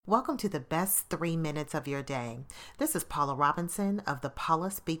Welcome to the best 3 minutes of your day. This is Paula Robinson of the Paula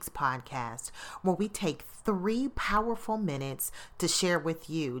Speaks podcast, where we take 3 powerful minutes to share with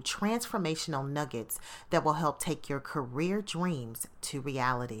you transformational nuggets that will help take your career dreams to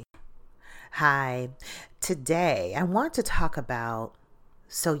reality. Hi, today I want to talk about,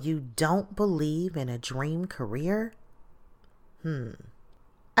 so you don't believe in a dream career?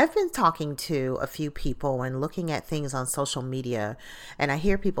 I've been talking to a few people and looking at things on social media, and I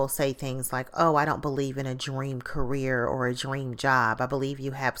hear people say things like, oh, I don't believe in a dream career or a dream job. I believe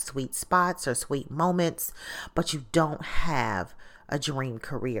you have sweet spots or sweet moments, but you don't have a dream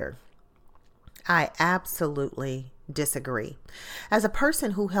career. I absolutely disagree. As a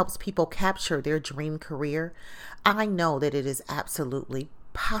person who helps people capture their dream career, I know that it is absolutely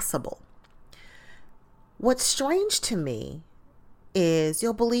possible. What's strange to me is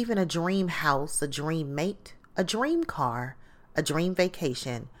you'll believe in a dream house, a dream mate, a dream car, a dream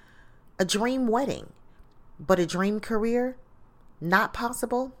vacation, a dream wedding, but a dream career, not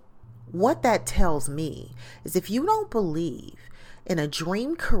possible. What that tells me is if you don't believe in a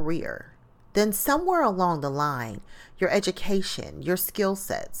dream career, then somewhere along the line, your education, your skill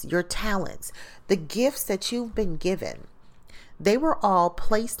sets, your talents, the gifts that you've been given, they were all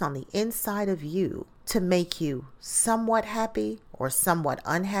placed on the inside of you to make you somewhat happy or somewhat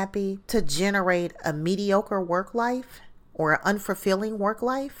unhappy, to generate a mediocre work life or an unfulfilling work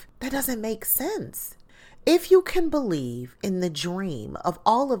life. That doesn't make sense. If you can believe in the dream of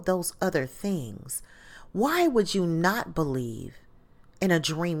all of those other things, why would you not believe in a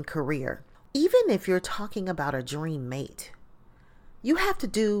dream career? Even if you're talking about a dream mate, you have to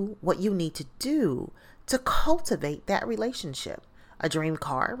do what you need to do to cultivate that relationship. A dream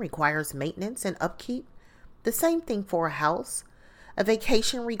car requires maintenance and upkeep. The same thing for a house. A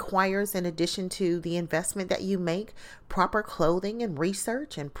vacation requires, in addition to the investment that you make, proper clothing and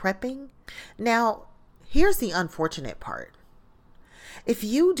research and prepping. Now, here's the unfortunate part. If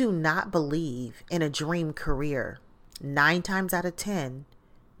you do not believe in a dream career, 9 times out of 10,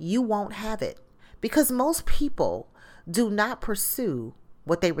 you won't have it, because most people do not pursue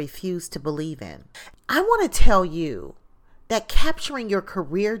what they refuse to believe in. I want to tell you that capturing your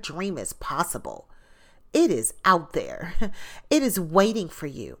career dream is possible. It is out there. It is waiting for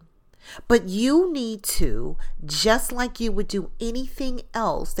you. But you need to, just like you would do anything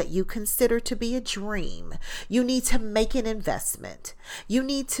else that you consider to be a dream, you need to make an investment. You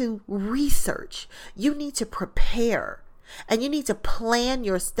need to research. You need to prepare. And you need to plan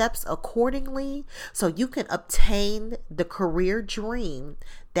your steps accordingly so you can obtain the career dream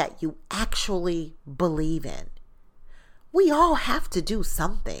that you actually believe in. We all have to do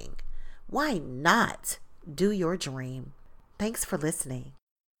something. Why not do your dream? Thanks for listening.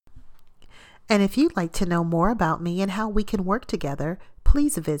 And if you'd like to know more about me and how we can work together,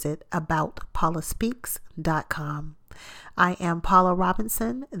 please visit aboutpaulaspeaks.com. I am Paula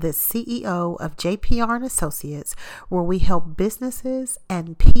Robinson, the CEO of JPR & Associates, where we help businesses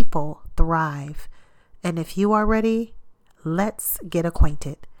and people thrive. And if you are ready, let's get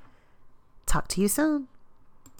acquainted. Talk to you soon.